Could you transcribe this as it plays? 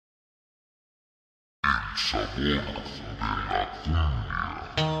sabor de la cumbia mexicana.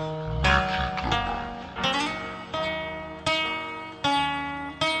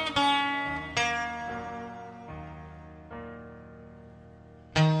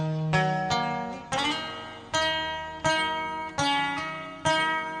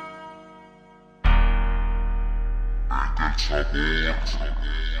 Venga el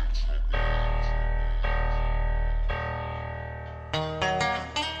sabor.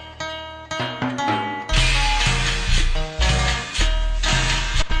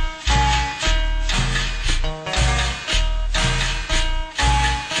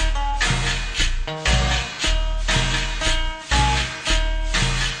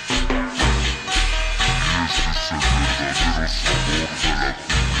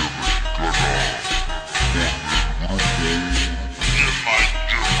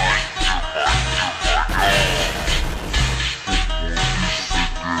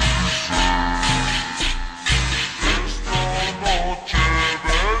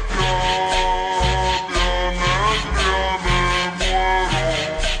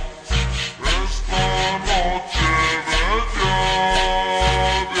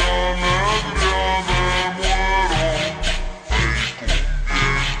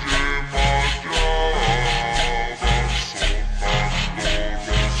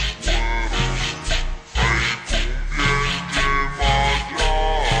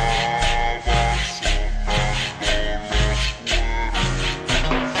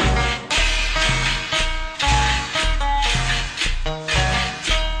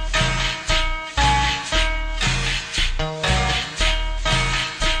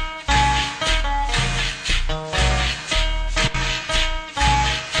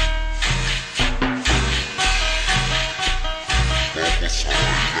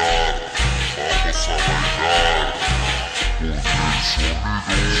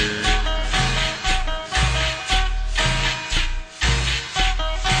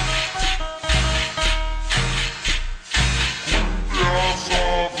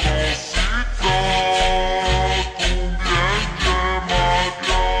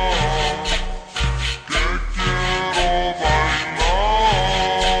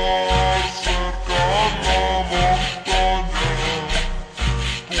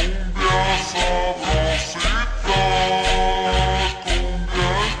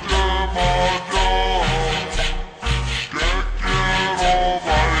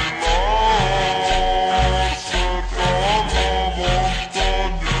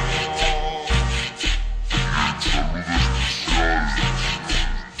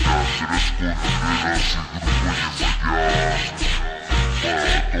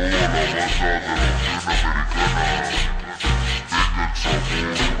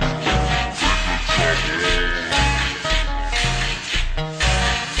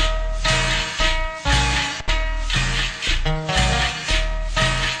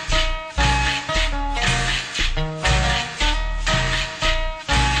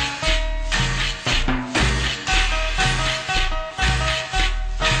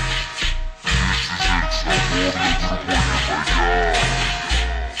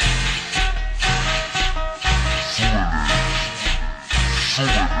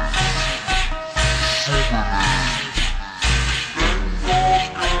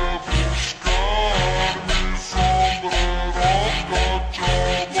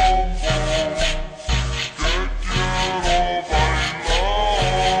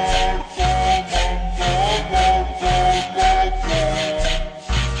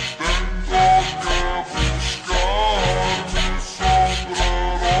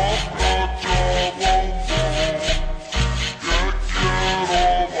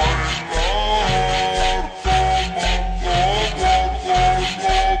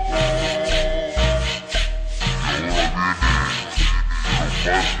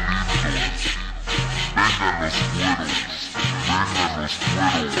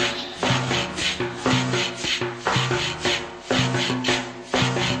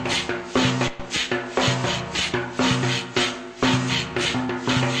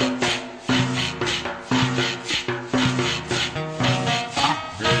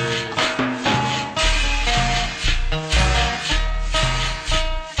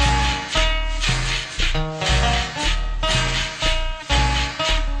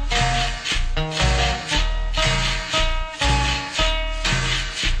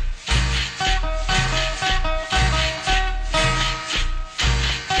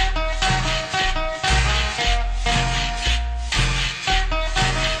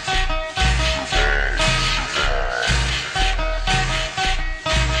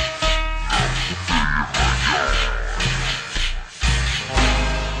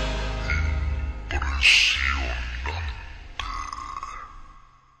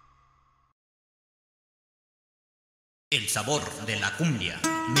 El sabor de la cumbia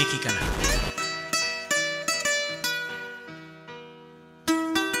mexicana.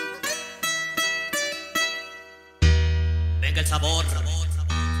 Venga el sabor.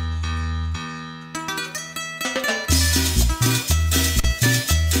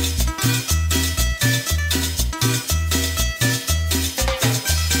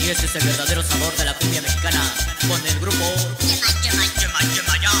 Y ese es el verdadero sabor de la cumbia mexicana con el grupo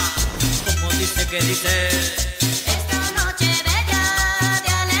Yema-yema-yemaya. Como dice que dice.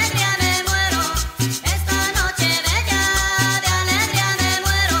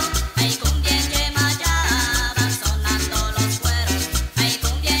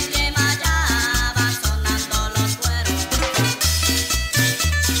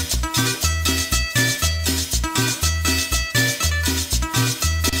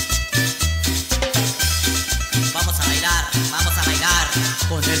 Vamos a bailar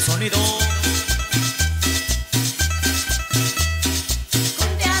con el sonido.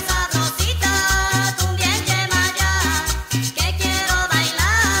 Cumbia sabrosita, cumbia yemaya, que quiero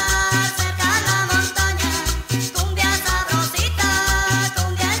bailar cerca a la montaña. Cumbia sabrosita,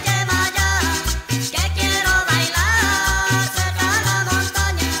 cumbia yemaya, que quiero bailar cerca a la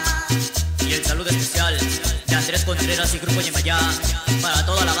montaña. Y el saludo especial de Andrés Contreras y Grupo Yema-yema para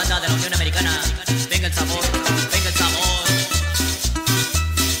toda la banda de la Unión Americana. Venga el sabor, venga el sabor.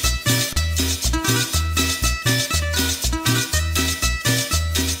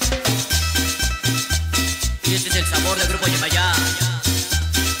 Y este es el sabor del Grupo Yema-yema.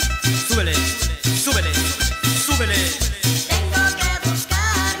 Súbele, súbele, súbele. Tengo que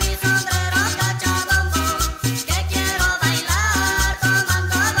buscar mi sombrero cachabombo, que quiero bailar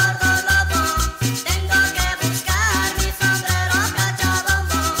tomando gordo lobo. Tengo que buscar mi sombrero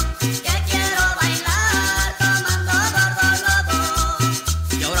cachabombo, que quiero bailar tomando gordo lobo.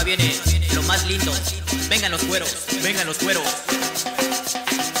 Y ahora viene lo más lindo. Vengan los cueros, vengan los cueros.